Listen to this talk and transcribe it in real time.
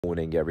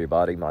Morning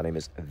everybody, my name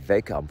is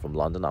Vic. I'm from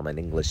London. I'm an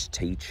English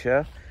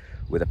teacher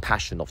with a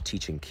passion of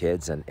teaching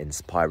kids and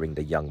inspiring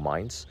the young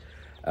minds.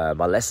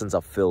 My lessons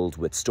are filled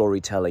with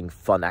storytelling,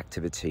 fun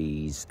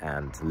activities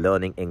and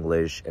learning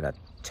English in a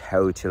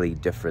totally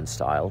different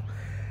style.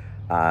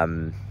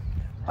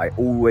 I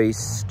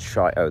always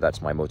try, oh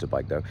that's my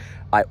motorbike though.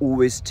 I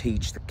always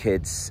teach the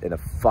kids in a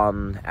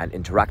fun and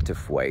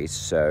interactive way,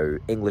 so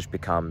English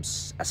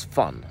becomes as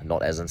fun,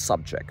 not as a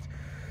subject.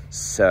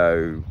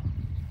 So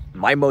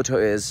my motto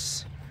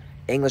is,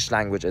 English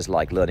language is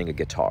like learning a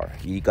guitar.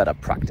 You gotta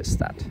practice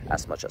that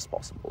as much as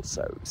possible.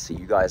 So see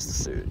you guys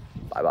soon.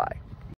 Bye bye.